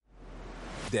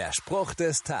Der Spruch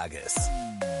des Tages.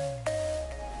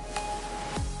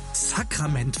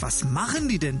 Sakrament, was machen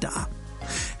die denn da?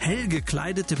 Hell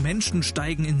gekleidete Menschen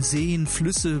steigen in Seen,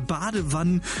 Flüsse,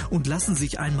 Badewannen und lassen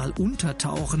sich einmal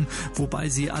untertauchen, wobei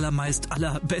sie allermeist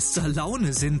allerbester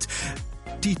Laune sind.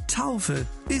 Die Taufe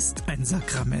ist ein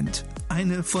Sakrament,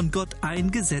 eine von Gott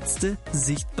eingesetzte,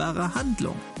 sichtbare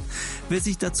Handlung. Wer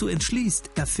sich dazu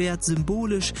entschließt, erfährt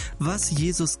symbolisch, was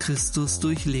Jesus Christus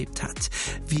durchlebt hat,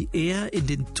 wie er in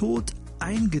den Tod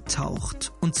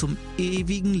eingetaucht und zum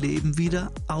ewigen Leben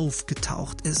wieder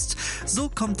aufgetaucht ist. So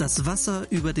kommt das Wasser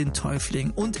über den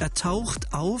Täufling und er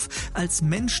taucht auf als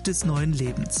Mensch des neuen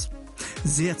Lebens.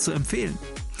 Sehr zu empfehlen.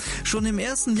 Schon im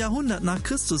 1. Jahrhundert nach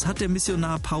Christus hat der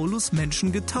Missionar Paulus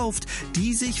Menschen getauft,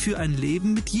 die sich für ein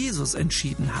Leben mit Jesus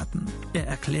entschieden hatten. Er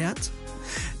erklärt: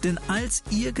 Denn als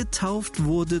ihr getauft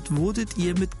wurdet, wurdet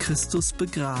ihr mit Christus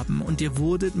begraben und ihr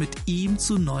wurdet mit ihm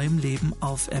zu neuem Leben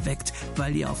auferweckt,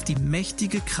 weil ihr auf die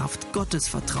mächtige Kraft Gottes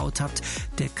vertraut habt,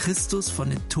 der Christus von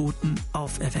den Toten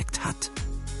auferweckt hat.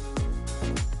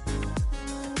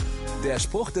 Der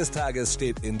Spruch des Tages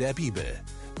steht in der Bibel.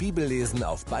 Bibellesen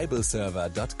auf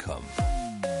bibleserver.com.